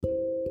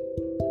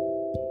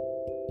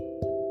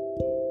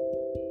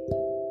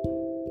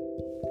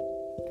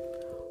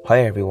Hi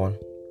everyone,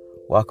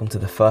 welcome to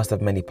the first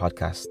of many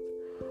podcasts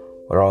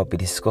where I'll be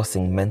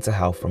discussing mental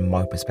health from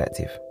my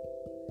perspective.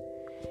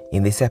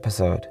 In this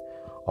episode,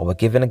 I will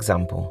give an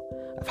example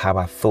of how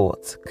our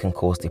thoughts can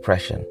cause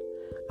depression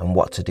and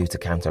what to do to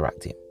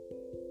counteract it.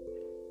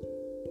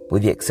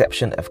 With the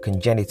exception of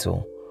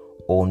congenital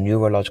or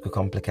neurological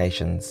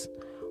complications,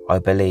 I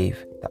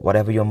believe that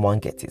whatever your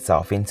mind gets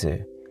itself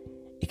into,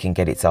 it can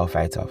get itself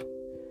out of.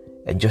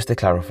 And just to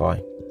clarify,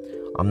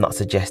 I'm not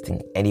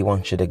suggesting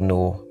anyone should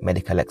ignore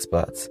medical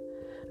experts,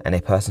 and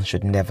a person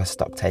should never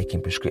stop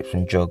taking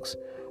prescription drugs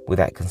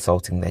without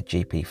consulting their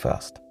GP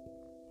first.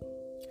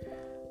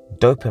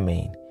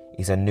 Dopamine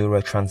is a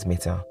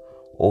neurotransmitter,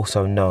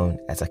 also known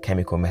as a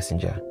chemical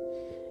messenger.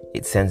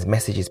 It sends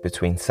messages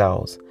between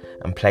cells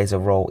and plays a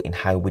role in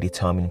how we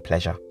determine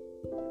pleasure.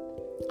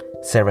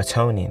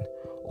 Serotonin,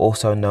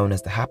 also known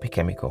as the happy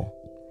chemical,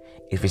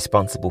 is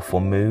responsible for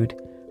mood,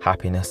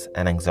 happiness,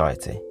 and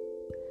anxiety.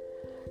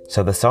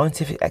 So the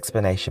scientific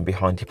explanation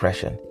behind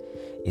depression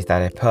is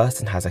that a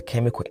person has a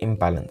chemical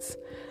imbalance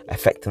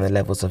affecting the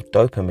levels of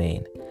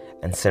dopamine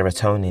and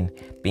serotonin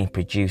being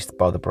produced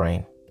by the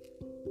brain.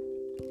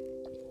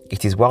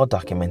 It is well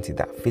documented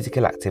that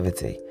physical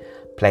activity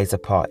plays a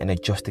part in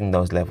adjusting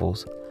those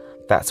levels.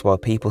 That's why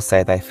people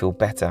say they feel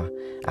better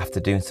after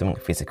doing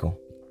something physical.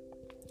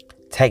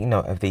 Take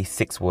note of these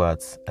 6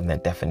 words and their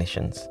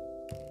definitions.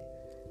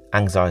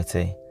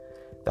 Anxiety,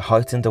 the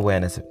heightened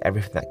awareness of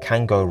everything that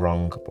can go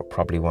wrong but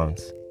probably won't.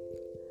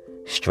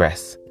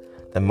 Stress,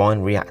 the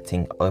mind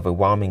reacting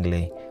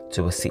overwhelmingly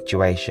to a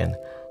situation,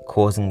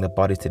 causing the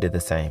body to do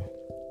the same.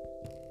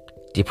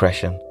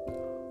 Depression,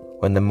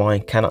 when the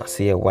mind cannot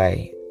see a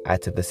way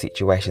out of the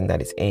situation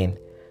that it's in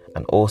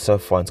and also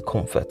finds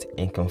comfort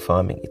in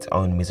confirming its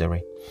own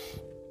misery.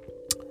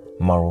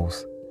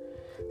 Morals,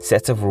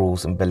 set of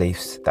rules and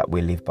beliefs that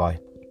we live by.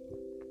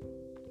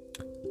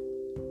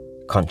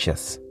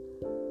 Conscious,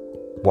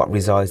 what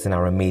resides in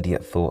our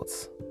immediate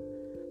thoughts.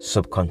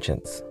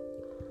 Subconscious,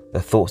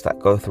 the thoughts that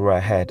go through our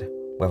head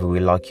whether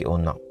we like it or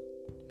not.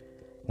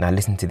 Now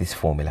listen to this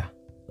formula.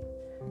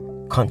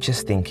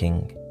 Conscious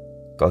thinking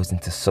goes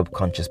into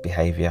subconscious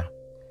behaviour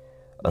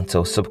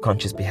until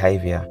subconscious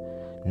behaviour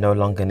no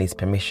longer needs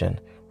permission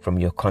from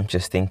your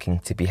conscious thinking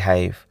to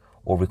behave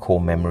or recall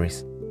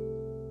memories.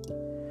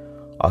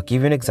 I'll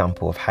give you an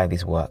example of how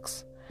this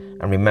works,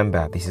 and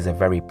remember, this is a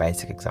very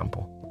basic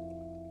example.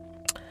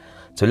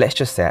 So let's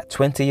just say at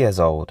 20 years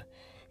old,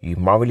 you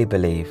morally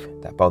believe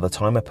that by the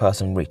time a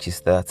person reaches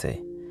 30,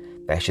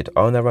 they should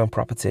own their own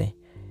property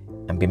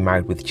and be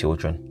married with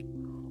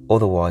children.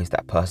 Otherwise,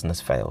 that person has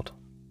failed.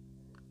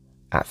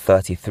 At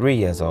 33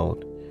 years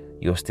old,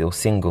 you're still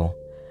single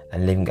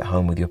and living at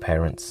home with your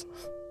parents.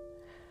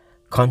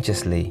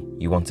 Consciously,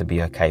 you want to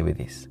be okay with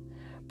this,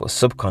 but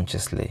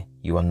subconsciously,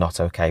 you are not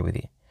okay with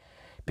it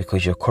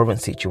because your current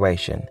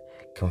situation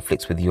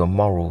conflicts with your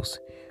morals,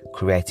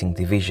 creating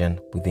division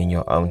within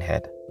your own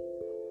head.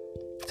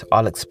 So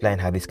I'll explain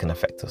how this can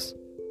affect us.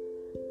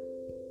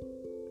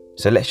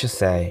 So let's just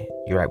say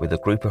you're out with a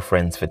group of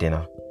friends for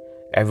dinner.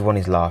 Everyone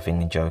is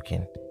laughing and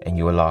joking, and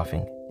you are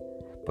laughing.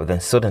 But then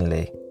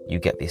suddenly, you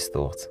get this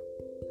thought.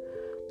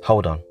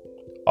 Hold on,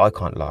 I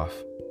can't laugh.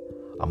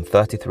 I'm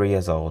 33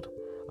 years old.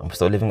 I'm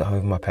still living at home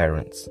with my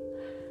parents.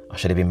 I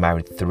should have been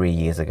married 3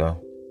 years ago.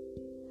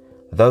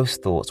 Those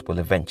thoughts will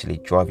eventually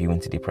drive you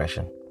into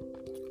depression,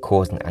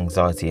 causing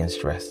anxiety and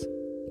stress.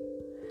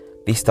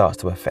 This starts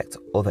to affect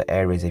other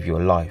areas of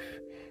your life,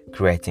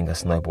 creating a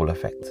snowball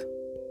effect.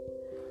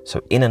 So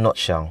in a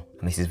nutshell,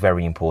 and this is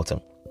very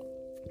important,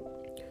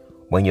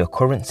 when your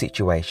current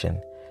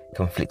situation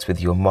conflicts with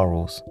your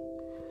morals,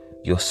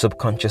 your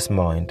subconscious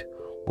mind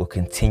will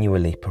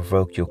continually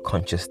provoke your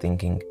conscious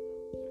thinking.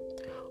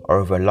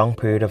 Over a long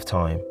period of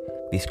time,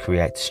 this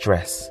creates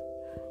stress,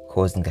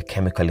 causing a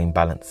chemical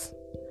imbalance,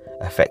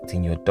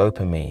 affecting your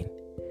dopamine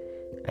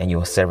and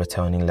your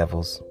serotonin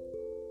levels.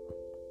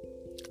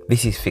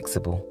 This is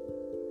fixable.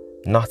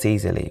 Not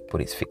easily,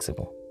 but it's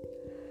fixable.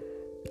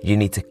 You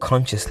need to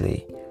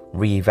consciously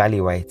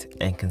reevaluate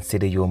and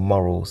consider your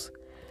morals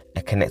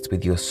and connect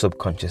with your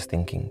subconscious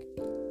thinking.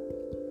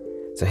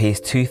 So here's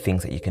 2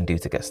 things that you can do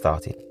to get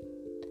started.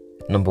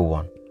 Number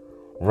 1,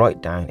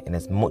 write down in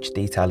as much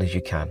detail as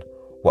you can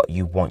what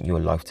you want your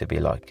life to be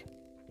like.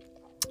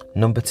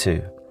 Number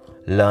 2,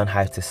 learn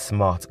how to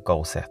SMART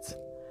goal set.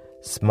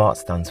 SMART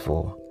stands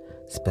for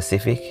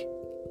specific,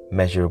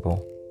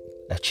 measurable,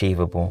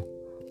 achievable,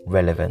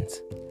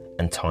 relevant,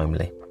 and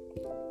timely.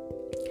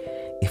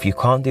 If you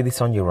can't do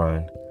this on your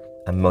own,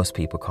 and most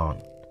people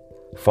can't,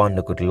 find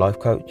a good life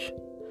coach,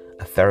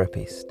 a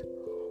therapist,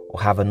 or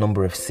have a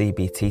number of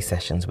CBT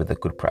sessions with a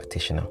good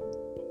practitioner.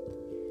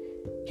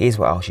 Here's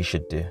what else you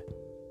should do.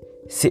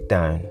 Sit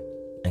down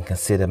and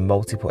consider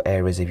multiple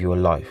areas of your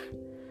life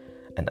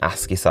and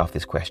ask yourself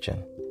this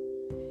question.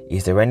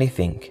 Is there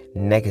anything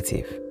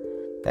negative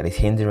that is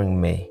hindering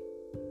me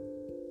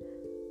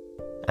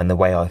and the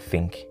way I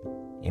think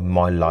in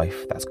my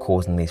life that's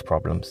causing these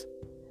problems?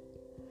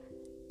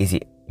 Is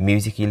it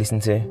music you listen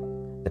to,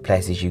 the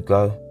places you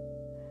go,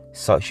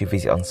 sites you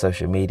visit on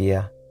social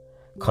media,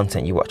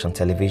 content you watch on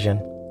television,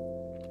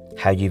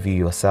 how you view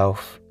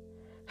yourself,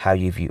 how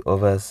you view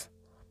others,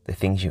 the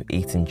things you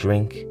eat and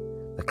drink,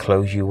 the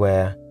clothes you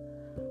wear,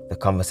 the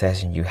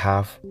conversation you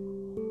have,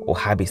 or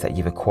habits that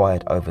you've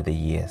acquired over the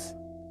years.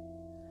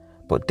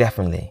 But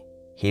definitely,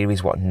 here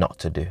is what not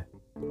to do.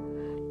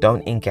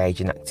 Don't engage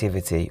in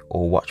activity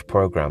or watch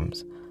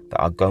programs that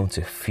are going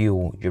to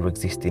fuel your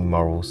existing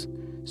morals,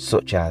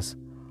 such as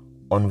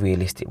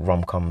unrealistic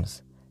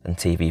rom-coms and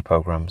TV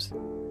programs.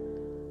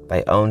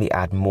 They only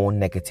add more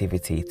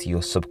negativity to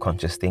your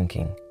subconscious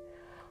thinking,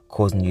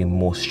 causing you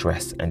more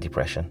stress and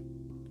depression.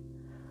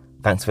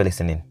 Thanks for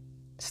listening.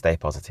 Stay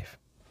positive.